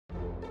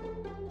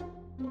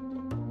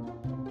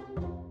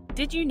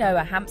Did you know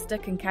a hamster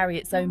can carry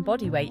its own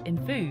body weight in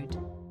food?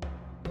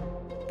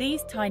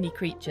 These tiny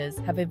creatures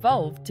have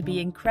evolved to be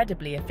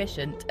incredibly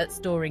efficient at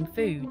storing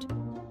food,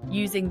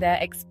 using their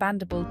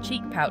expandable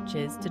cheek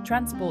pouches to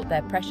transport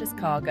their precious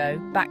cargo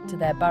back to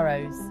their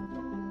burrows.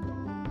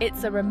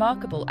 It's a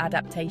remarkable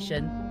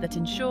adaptation that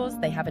ensures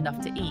they have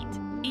enough to eat,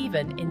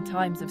 even in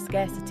times of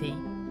scarcity.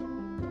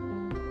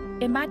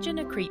 Imagine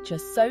a creature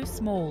so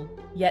small,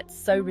 yet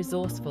so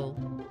resourceful.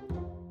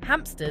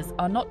 Hamsters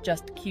are not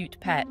just cute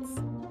pets,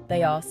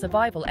 they are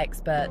survival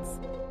experts.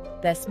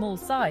 Their small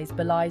size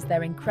belies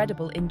their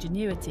incredible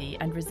ingenuity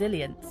and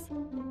resilience.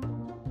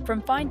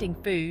 From finding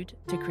food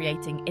to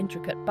creating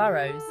intricate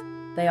burrows,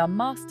 they are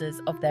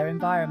masters of their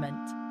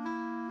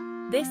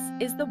environment. This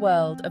is the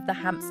world of the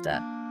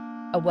hamster,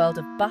 a world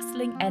of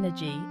bustling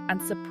energy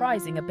and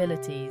surprising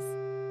abilities.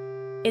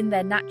 In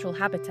their natural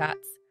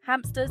habitats,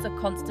 hamsters are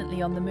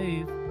constantly on the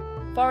move,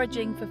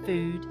 foraging for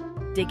food,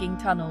 digging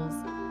tunnels,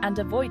 and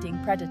avoiding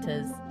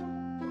predators.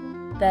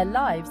 Their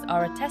lives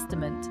are a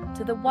testament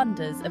to the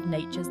wonders of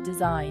nature's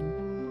design.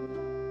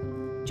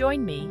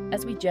 Join me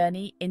as we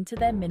journey into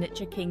their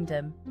miniature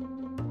kingdom.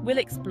 We'll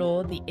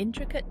explore the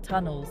intricate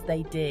tunnels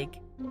they dig,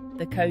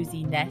 the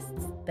cozy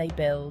nests they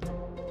build,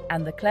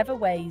 and the clever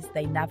ways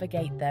they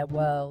navigate their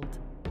world.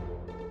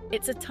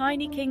 It's a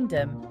tiny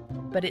kingdom,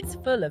 but it's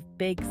full of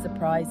big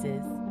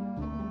surprises.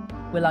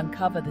 We'll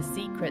uncover the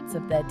secrets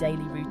of their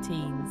daily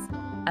routines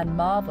and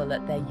marvel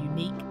at their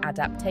unique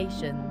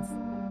adaptations.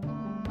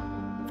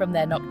 From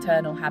their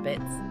nocturnal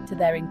habits to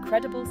their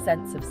incredible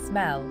sense of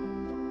smell,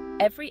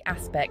 every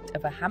aspect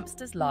of a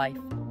hamster's life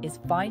is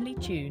finely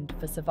tuned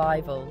for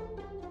survival.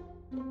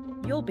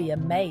 You'll be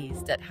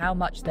amazed at how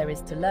much there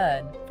is to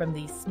learn from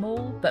these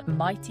small but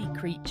mighty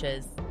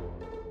creatures.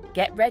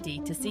 Get ready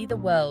to see the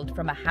world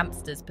from a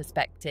hamster's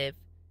perspective.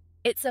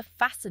 It's a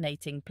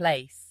fascinating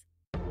place.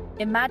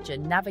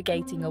 Imagine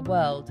navigating a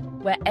world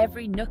where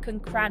every nook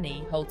and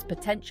cranny holds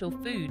potential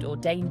food or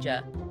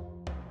danger.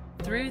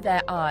 Through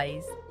their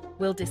eyes,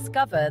 we'll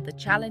discover the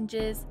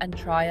challenges and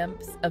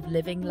triumphs of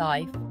living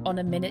life on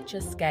a miniature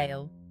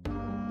scale.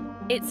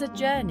 It's a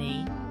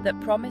journey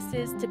that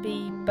promises to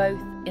be both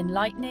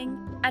enlightening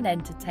and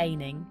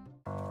entertaining.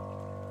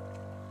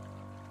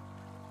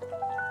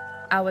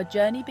 Our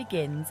journey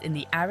begins in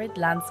the arid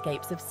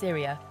landscapes of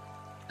Syria,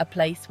 a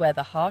place where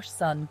the harsh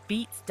sun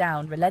beats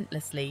down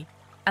relentlessly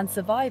and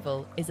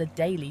survival is a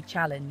daily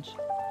challenge.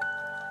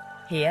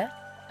 Here,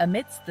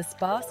 amidst the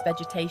sparse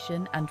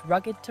vegetation and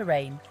rugged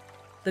terrain,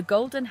 the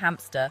golden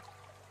hamster,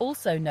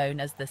 also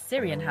known as the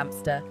Syrian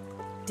hamster,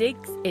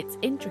 digs its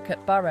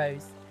intricate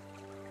burrows.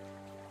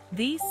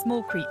 These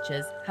small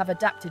creatures have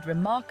adapted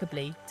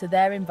remarkably to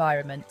their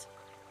environment.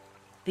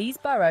 These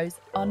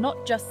burrows are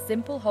not just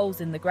simple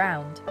holes in the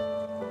ground.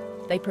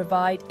 They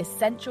provide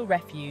essential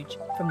refuge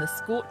from the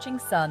scorching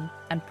sun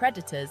and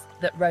predators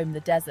that roam the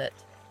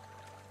desert.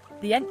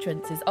 The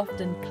entrance is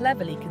often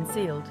cleverly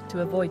concealed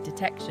to avoid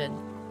detection.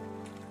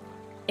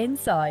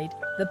 Inside,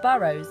 the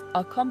burrows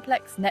are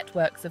complex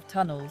networks of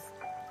tunnels,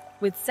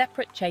 with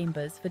separate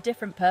chambers for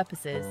different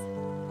purposes.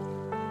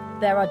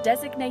 There are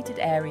designated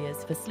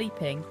areas for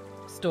sleeping,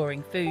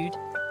 storing food,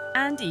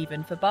 and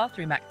even for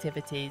bathroom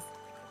activities,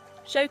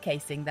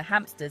 showcasing the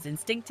hamster's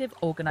instinctive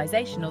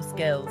organizational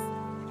skills.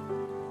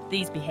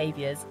 These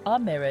behaviors are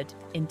mirrored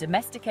in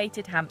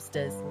domesticated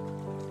hamsters,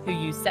 who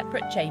use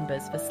separate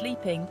chambers for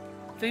sleeping,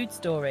 food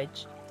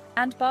storage,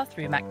 and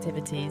bathroom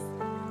activities,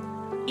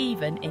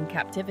 even in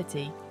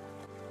captivity.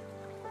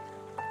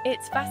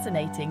 It's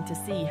fascinating to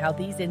see how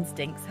these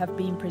instincts have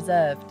been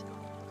preserved.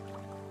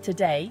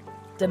 Today,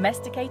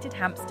 domesticated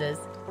hamsters,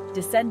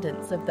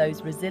 descendants of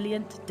those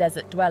resilient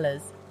desert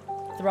dwellers,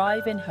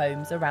 thrive in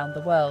homes around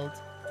the world.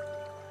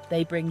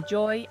 They bring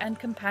joy and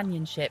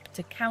companionship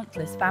to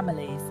countless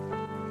families,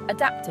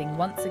 adapting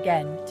once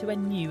again to a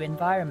new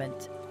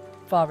environment,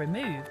 far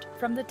removed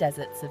from the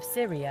deserts of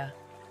Syria.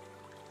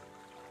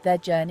 Their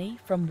journey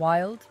from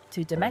wild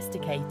to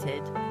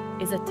domesticated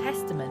is a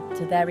testament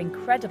to their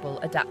incredible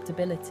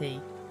adaptability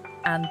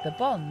and the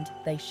bond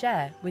they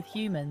share with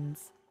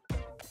humans.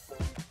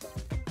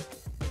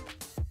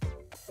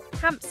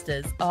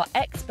 Hamsters are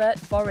expert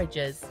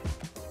foragers.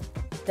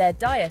 Their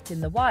diet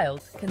in the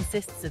wild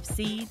consists of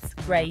seeds,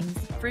 grains,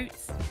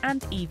 fruits,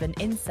 and even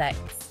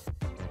insects.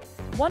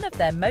 One of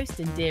their most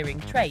endearing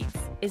traits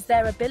is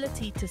their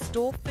ability to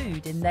store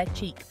food in their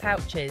cheek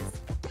pouches.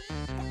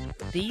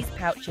 These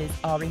pouches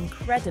are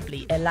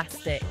incredibly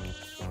elastic.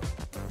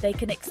 They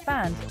can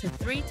expand to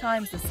 3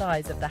 times the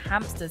size of the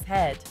hamster's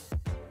head.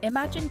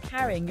 Imagine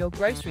carrying your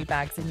grocery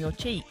bags in your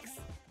cheeks.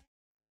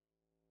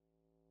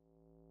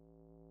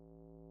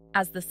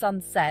 As the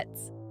sun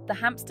sets, the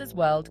hamster's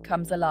world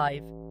comes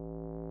alive.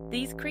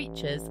 These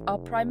creatures are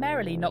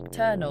primarily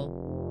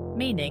nocturnal,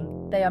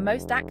 meaning they are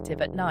most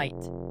active at night.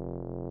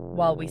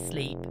 While we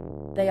sleep,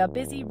 they are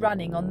busy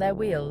running on their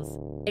wheels,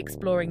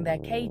 exploring their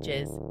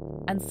cages,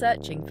 and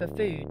searching for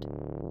food.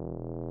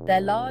 Their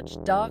large,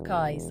 dark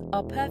eyes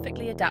are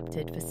perfectly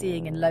adapted for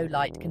seeing in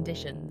low-light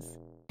conditions.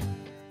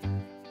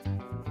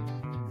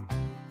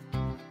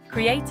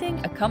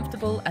 Creating a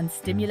comfortable and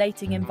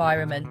stimulating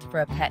environment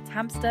for a pet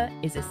hamster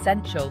is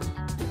essential.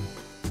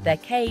 Their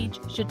cage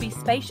should be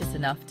spacious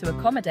enough to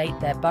accommodate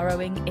their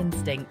burrowing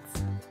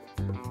instincts.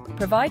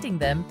 Providing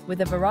them with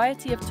a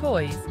variety of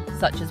toys,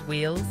 such as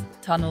wheels,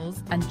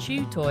 tunnels, and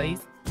chew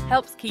toys,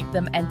 helps keep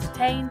them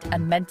entertained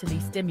and mentally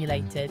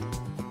stimulated.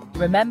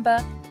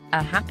 Remember,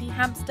 a happy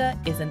hamster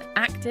is an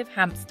active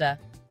hamster.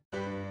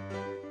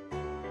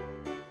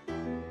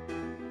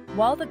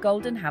 While the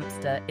golden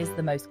hamster is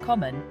the most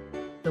common,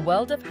 the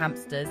world of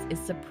hamsters is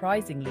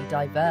surprisingly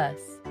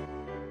diverse.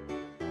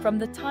 From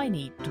the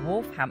tiny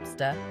dwarf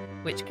hamster,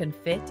 which can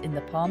fit in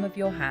the palm of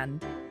your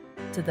hand,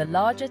 to the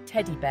larger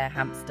teddy bear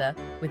hamster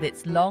with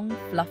its long,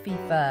 fluffy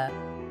fur,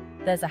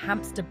 there's a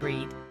hamster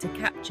breed to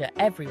capture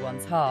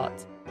everyone's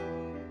heart.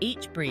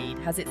 Each breed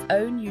has its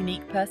own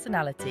unique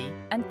personality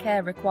and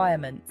care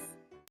requirements.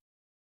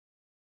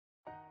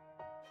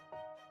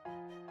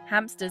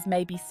 Hamsters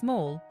may be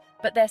small,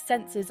 but their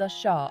senses are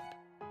sharp.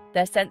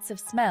 Their sense of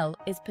smell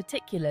is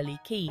particularly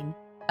keen,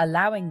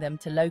 allowing them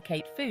to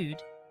locate food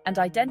and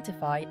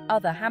identify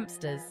other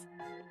hamsters.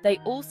 They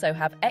also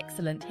have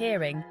excellent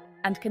hearing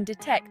and can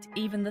detect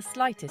even the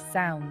slightest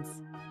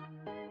sounds.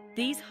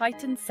 These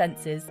heightened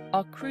senses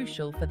are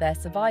crucial for their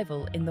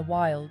survival in the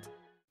wild.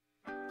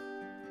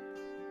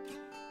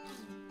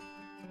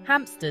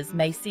 Hamsters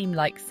may seem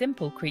like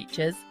simple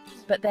creatures,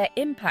 but their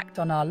impact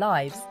on our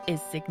lives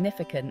is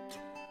significant.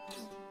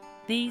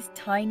 These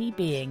tiny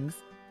beings,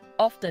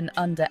 often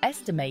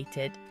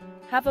underestimated,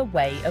 have a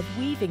way of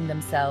weaving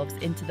themselves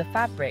into the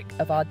fabric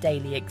of our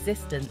daily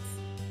existence.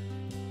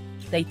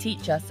 They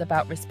teach us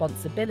about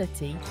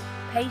responsibility,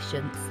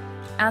 patience,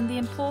 and the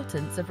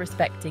importance of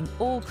respecting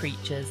all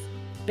creatures,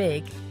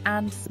 big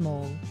and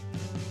small.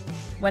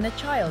 When a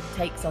child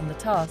takes on the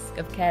task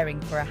of caring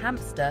for a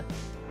hamster,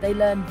 they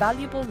learn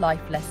valuable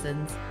life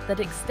lessons that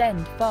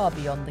extend far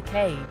beyond the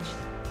cage.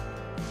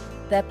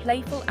 Their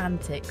playful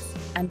antics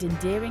and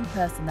endearing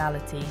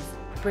personalities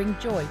bring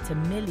joy to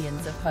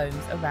millions of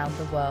homes around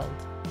the world.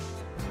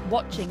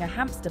 Watching a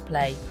hamster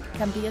play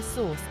can be a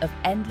source of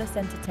endless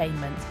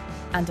entertainment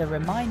and a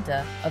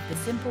reminder of the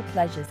simple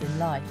pleasures in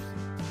life.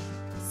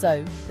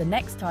 So, the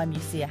next time you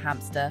see a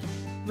hamster,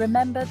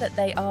 remember that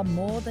they are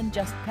more than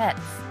just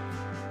pets.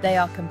 They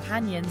are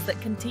companions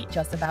that can teach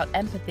us about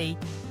empathy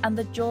and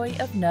the joy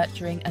of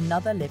nurturing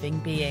another living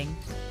being.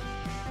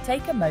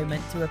 Take a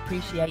moment to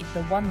appreciate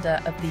the wonder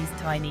of these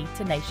tiny,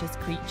 tenacious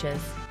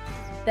creatures.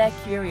 Their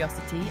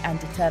curiosity and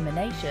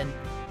determination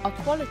are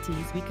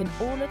qualities we can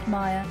all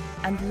admire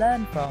and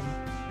learn from.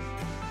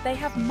 They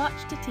have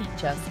much to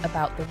teach us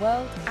about the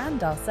world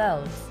and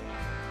ourselves.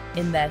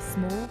 In their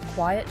small,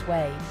 quiet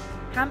way,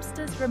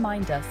 hamsters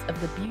remind us of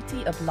the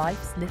beauty of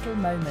life's little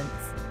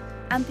moments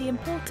and the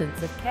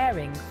importance of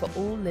caring for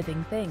all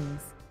living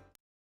things.